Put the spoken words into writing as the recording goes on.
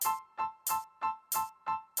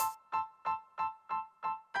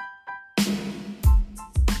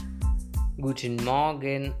Guten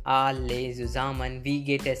Morgen, alle zusammen. Wie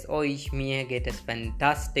geht es euch? Mir geht es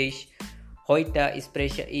fantastisch. Heute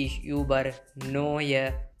spreche ich über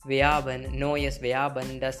neues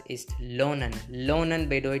Verben, das ist lohnen. Lohnen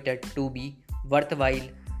bedeutet to be, worthwhile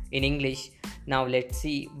in English. Now let's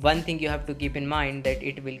see. One thing you have to keep in mind that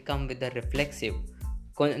it will come with the reflexive.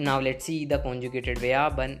 Now let's see the conjugated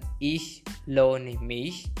Verben. Ich lohne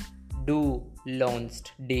mich, du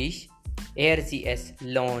lohnst dich, sie es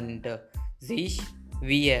lohnt sich,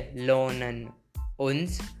 wir lohnen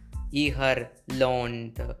uns, ihr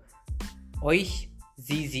lohnt euch,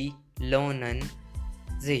 sie lohnen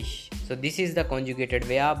sich. So this is the conjugated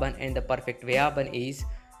Verben, and the perfect Verben is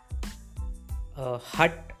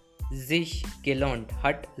hat sich gelohnt.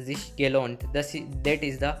 Hat sich gelohnt. That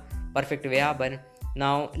is the perfect Verben.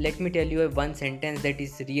 Now let me tell you one sentence that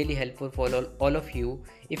is really helpful for all of you.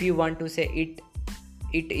 If you want to say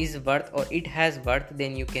it is worth or it has worth,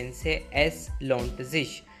 then you can say es lohnt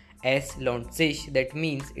sich. Es lohnt sich, that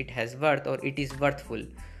means it has worth or it is worthful.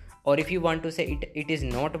 Or if you want to say it is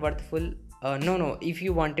not worthful, if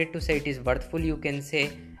you wanted to say it is worthful, you can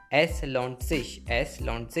say es lohnt sich. Es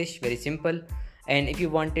lohnt sich, very simple. And if you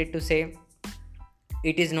wanted to say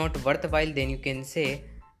it is not worthwhile, then you can say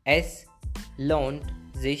es lohnt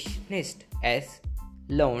sich nicht. Es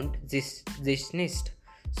lohnt sich nicht.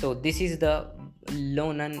 So this is the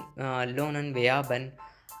lohnen Verben.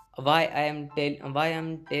 Why I am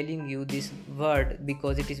telling you this word,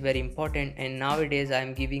 because it is very important, and nowadays I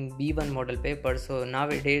am giving B1 model paper. So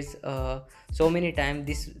nowadays so many times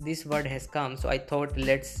this word has come. So I thought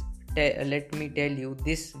let me tell you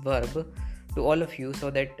this verb to all of you, so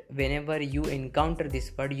that whenever you encounter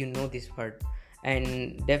this word, you know this word.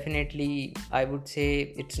 And definitely I would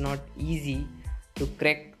say it's not easy to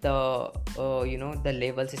crack the the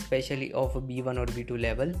levels, especially of B1 or B2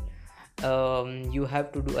 level. You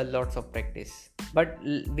have to do a lots of practice, but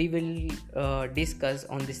we will discuss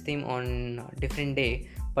on this theme on different day.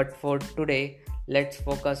 But for today, let's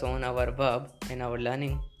focus on our verb and our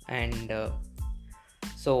learning, and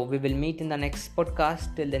so we will meet in the next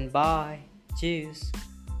podcast. Till then, bye, cheers,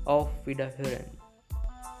 auf Wiederhören.